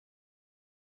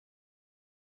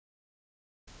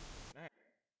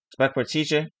Spec for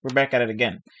teacher. We're back at it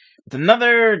again with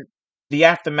the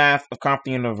aftermath of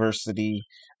Compton University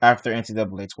after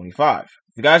NCAA 25. If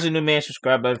you guys are new, man,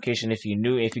 subscribe notification if you're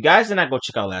new. If you guys did not go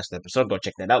check out last episode, go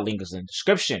check that out. Link is in the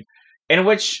description. In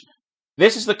which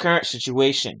this is the current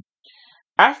situation.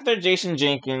 After Jason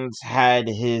Jenkins had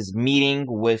his meeting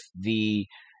with the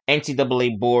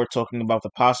NCAA board talking about the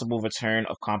possible return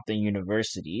of Compton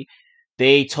University,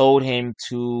 they told him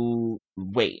to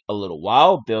wait a little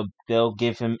while. They'll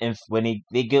give him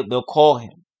they'll call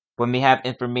him when they have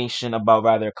information about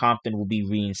whether Compton will be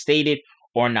reinstated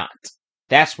or not.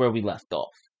 That's where we left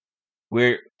off.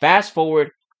 We're fast forward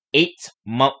 8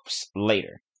 months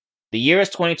later. The year is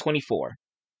 2024,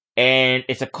 and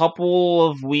it's a couple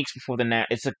of weeks before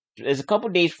it's a couple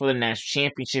days before the national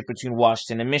championship between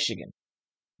Washington and Michigan.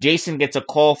 Jason gets a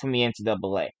call from the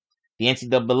NCAA. The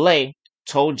NCAA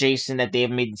told Jason that they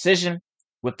have made a decision,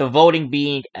 with the voting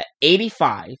being at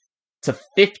 85 to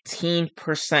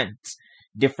 15%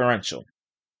 differential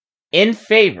in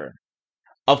favor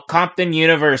of Compton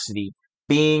University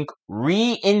being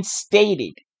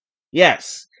reinstated.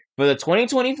 Yes, for the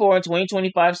 2024 and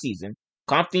 2025 season,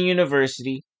 Compton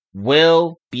University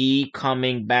will be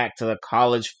coming back to the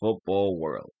college football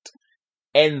world.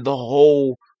 And the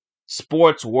whole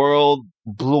sports world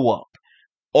blew up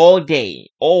all day,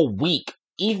 all week,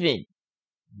 even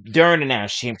during the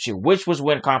national championship, which was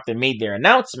when Compton made their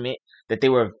announcement that they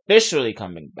were officially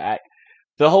coming back.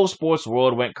 The whole sports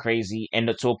world went crazy,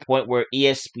 and to a point where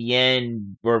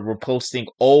ESPN were posting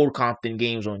old Compton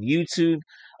games on YouTube.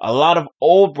 A lot of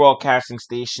old broadcasting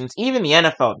stations, even the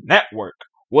NFL Network,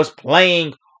 was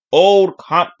playing old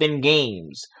Compton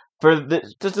games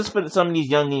just for some of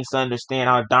these youngins to understand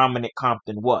how dominant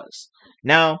Compton was.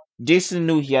 Now, Jason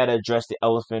knew he had to address the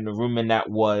elephant in the room, and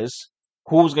that was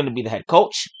who's going to be the head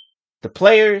coach, the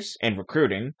players, and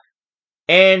recruiting,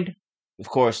 and, of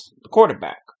course, the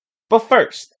quarterback. But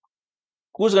first,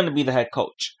 who's going to be the head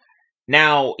coach?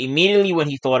 Now, immediately when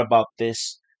he thought about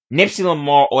this, Nipsey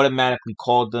Lamar automatically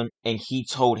called him, and he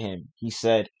told him, he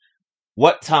said,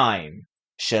 "What time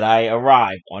should I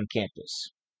arrive on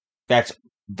campus?"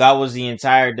 That was the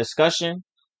entire discussion.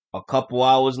 A couple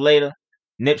hours later,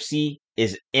 Nipsey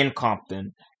is in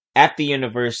Compton at the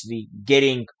university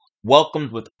getting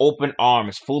welcomed with open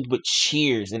arms, filled with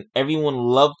cheers, and everyone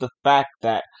loved the fact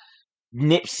that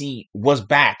Nipsey was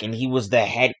back and he was the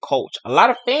head coach. A lot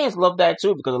of fans love that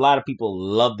too, because a lot of people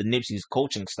love the Nipsey's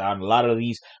coaching style. And a lot of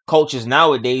these coaches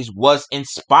nowadays was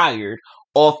inspired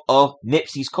off of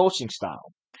Nipsey's coaching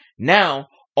style. Now,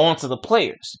 on to the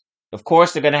players. Of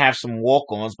course, they're going to have some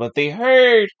walk-ons, but they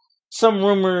heard some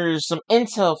rumors, some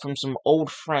intel from some old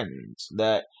friends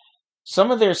that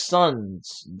some of their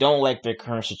sons don't like their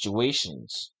current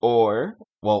situations. Or,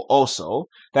 well, also,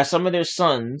 that some of their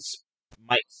sons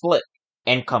might flip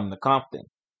and come to Compton.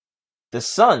 The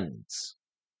sons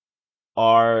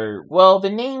are, well, the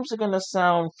names are going to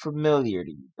sound familiar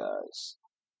to you guys.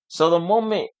 So the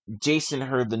moment Jason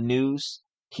heard the news,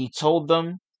 he told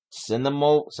them, send them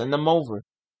over.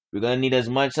 We're going to need as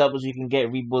much help as we can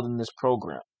get rebuilding this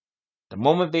program. The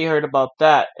moment they heard about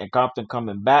that and Compton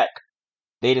coming back,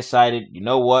 they decided, you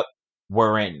know what,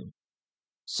 we're in.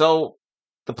 So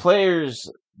the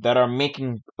players that are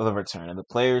making the return, and the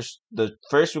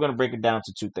first we're going to break it down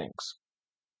to two things.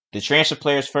 The transfer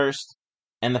players first,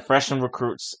 and the freshman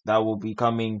recruits that will be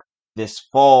coming this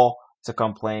fall to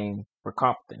come playing for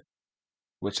Compton,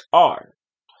 which are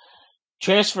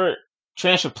transfer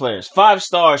players.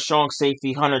 5-star strong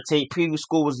safety Hunter Tate, previous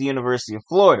school was the University of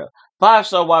Florida.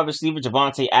 5-star wide receiver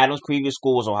Javante Adams, previous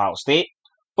school was Ohio State.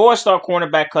 4-star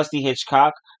cornerback Custy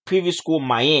Hitchcock, previous school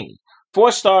Miami.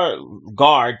 4-star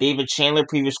guard David Chandler,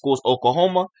 previous school is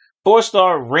Oklahoma.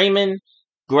 4-star Raymond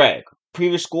Gregg,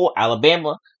 previous school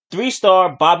Alabama.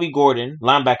 3-star Bobby Gordon,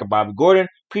 linebacker Bobby Gordon,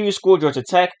 previous school Georgia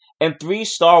Tech. And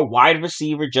 3-star wide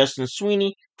receiver Justin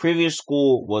Sweeney, previous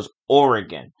school was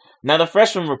Oregon. Now the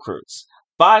freshman recruits.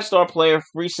 5-star player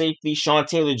free safety Sean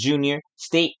Taylor Jr.,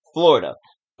 State, Florida.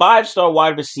 5-star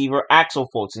wide receiver Axel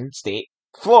Fulton, State,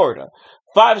 Florida.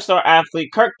 5-star athlete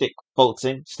Kirkdick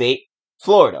Fulton, State,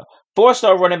 Florida.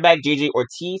 4-star running back J.J.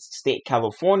 Ortiz, State,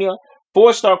 California.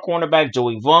 4-star cornerback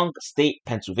Joey Vung, State,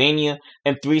 Pennsylvania.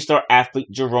 And 3-star athlete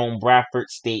Jerome Bradford,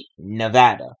 State,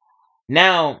 Nevada.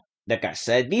 Now, like I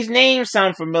said, these names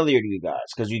sound familiar to you guys,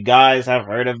 because you guys have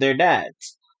heard of their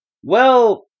dads.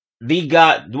 Well,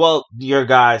 your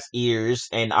guys' ears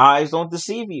and eyes don't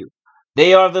deceive you.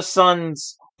 They are the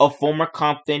sons of former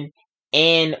Compton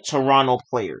and Toronto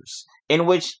players, in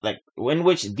which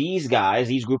these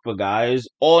group of guys,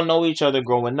 all know each other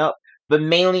growing up, but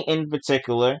mainly in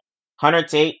particular, Hunter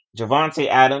Tate, Javante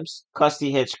Adams,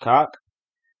 Custy Hitchcock,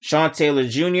 Sean Taylor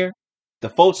Jr., the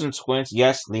Fulton twins.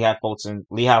 Yes, Lehigh Fulton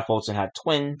had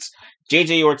twins.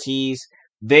 JJ Ortiz.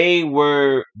 They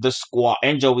were the squad,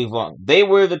 and Joey Vaughn. They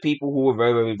were the people who were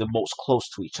very the most close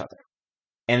to each other,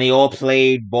 and they all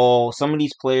played ball. Some of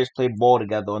these players played ball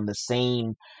together on the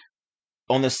same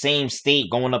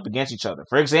state, going up against each other.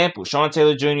 For example, Sean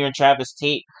Taylor Jr. and Travis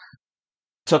Tate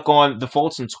took on the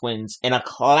Fulton twins in a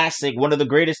classic, one of the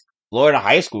greatest Florida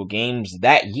high school games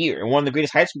that year, and one of the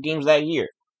greatest high school games that year.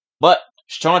 But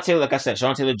Sean Taylor, like I said,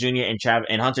 Sean Taylor Jr.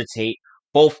 and Hunter Tate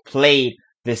both played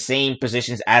the same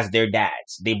positions as their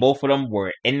dads. They both of them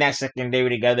were in that secondary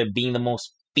together, being the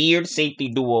most feared safety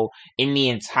duo in the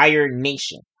entire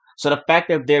nation. So the fact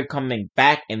that they're coming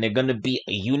back and they're gonna be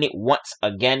a unit once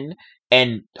again,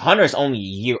 and Hunter is only a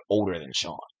year older than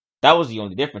Sean. That was the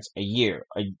only difference. A year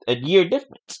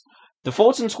difference. The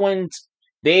Fulton twins,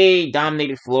 they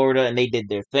dominated Florida and they did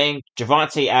their thing.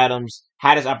 Javante Adams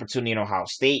had his opportunity in Ohio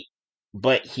State,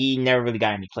 but he never really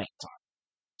got any playing time.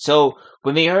 So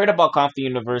when they heard about Compton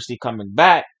University coming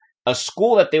back, a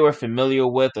school that they were familiar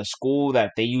with, a school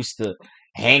that they used to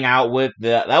hang out with,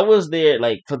 that was their,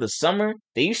 like, for the summer,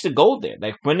 they used to go there.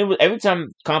 Like, when it was, every time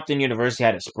Compton University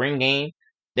had a spring game,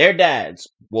 their dads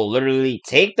will literally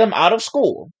take them out of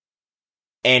school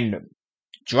and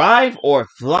drive or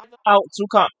fly out to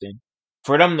Compton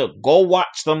for them to go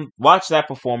watch that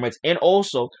performance. And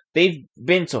also, they've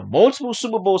been to multiple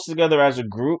Super Bowls together as a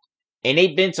group, and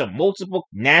they've been to multiple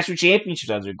national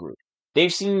championships as a group.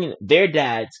 They've seen their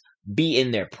dads be in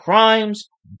their primes,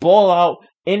 ball out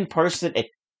in person,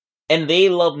 and they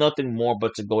love nothing more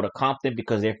but to go to Compton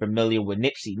because they're familiar with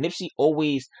Nipsey. Nipsey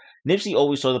always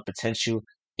saw the potential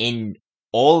in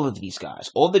all of these guys.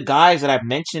 All the guys that I've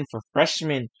mentioned for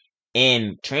freshmen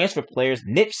and transfer players,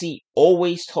 Nipsey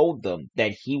always told them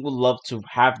that he would love to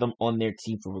have them on their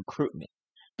team for recruitment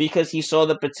because he saw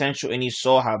the potential and he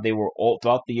saw how they were all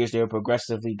throughout the years they were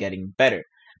progressively getting better.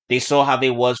 They saw how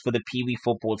they was for the Pee Wee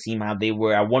football team, how they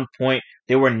were at one point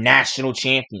they were national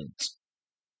champions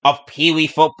of Pee Wee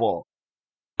football.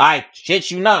 I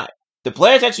shit you not. The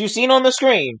players that you've seen on the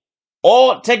screen,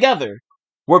 all together,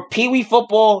 were Pee Wee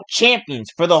football champions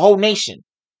for the whole nation.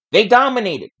 They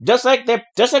dominated, just like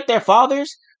their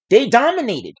fathers. They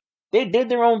dominated. They did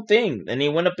their own thing, and they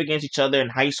went up against each other in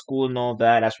high school and all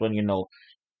that. That's when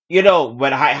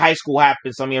when high school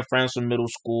happens. Some of your friends from middle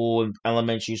school and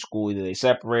elementary school, either they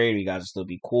separate, or you guys will still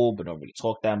be cool, but don't really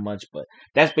talk that much. But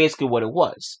that's basically what it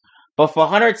was. But for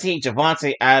Hunter T,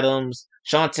 Javante Adams,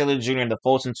 Sean Taylor Jr., and the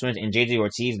Fulton twins, and JJ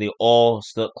Ortiz, they all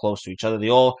stood close to each other. They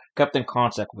all kept in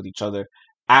contact with each other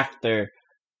after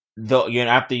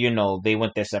they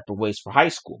went their separate ways for high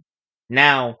school.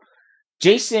 Now,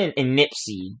 Jason and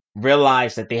Nipsey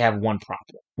realized that they have one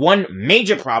problem. One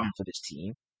major problem for this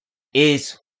team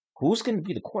is who's going to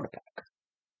be the quarterback.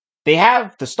 They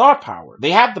have the star power.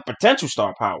 They have the potential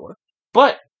star power.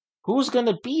 But who's going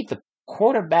to be the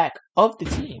quarterback of the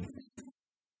team?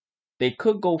 They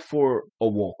could go for a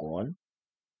walk-on.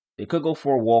 They could go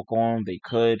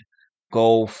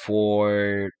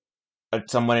for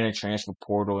someone in a transfer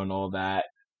portal and all that.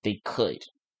 They could.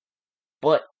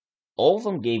 But all of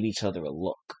them gave each other a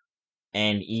look.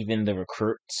 And even the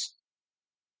recruits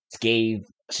gave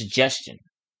a suggestion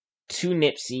to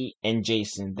Nipsey and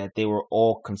Jason that they were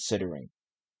all considering.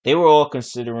 They were all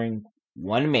considering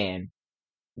one man,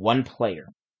 one player,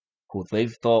 who they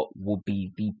thought would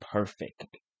be the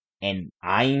perfect, and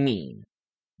I mean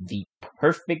the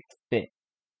perfect fit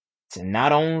to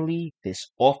not only this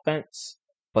offense,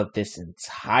 but this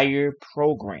entire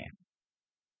program.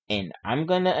 And I'm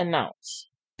going to announce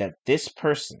that this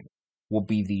person will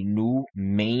be the new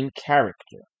main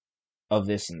character of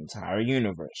this entire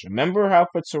universe. Remember how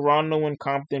for Toronto and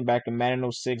Compton back in Madden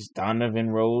 06, Donovan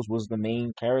Rose was the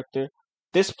main character?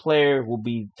 This player will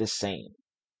be the same,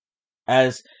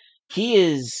 as he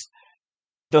is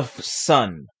the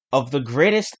son of the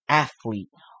greatest athlete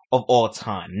of all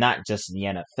time, not just in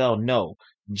the NFL, no,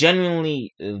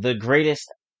 genuinely the greatest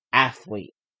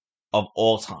athlete of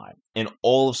all time in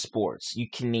all of sports. You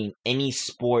can name any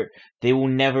sport, they will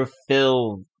never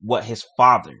fill what his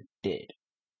father did,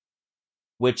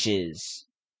 which is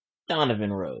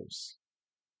Donovan Rose.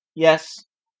 Yes,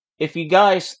 if you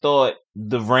guys thought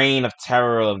the reign of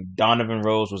terror of Donovan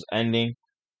Rose was ending,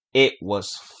 it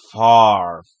was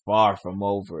far, far from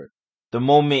over. The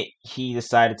moment he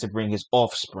decided to bring his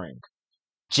offspring,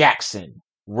 Jackson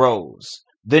Rose,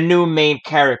 the new main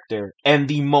character and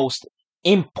the most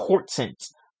important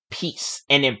piece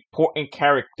and important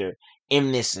character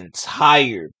in this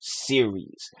entire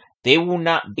series. There will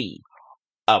not be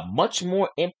a much more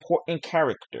important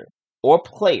character or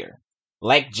player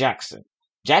like Jackson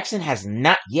Jackson has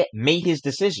not yet made his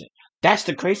decision. That's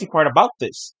the crazy part about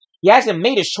this. He hasn't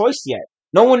made his choice yet.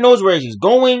 No one knows where he's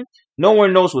going. No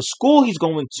one knows what school he's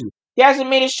going to. He hasn't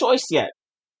made his choice yet.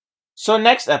 So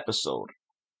next episode,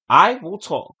 I will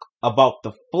talk about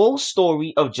the full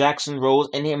story of Jackson Rose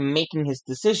and him making his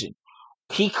decision.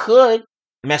 He could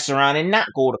mess around and not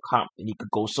go to Compton. He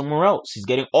could go somewhere else. He's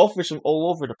getting offers from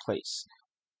all over the place.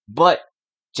 But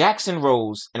Jackson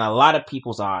Rose, in a lot of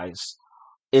people's eyes,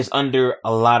 is under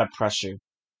a lot of pressure.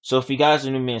 So if you guys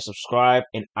are new, man, subscribe,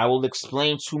 and I will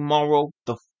explain tomorrow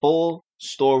the full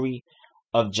story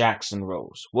of Jackson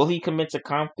Rose. Will he commit to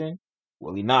Compton?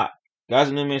 Will he not? If you guys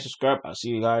are new, man, subscribe. I'll see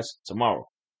you guys tomorrow.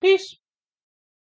 Peace.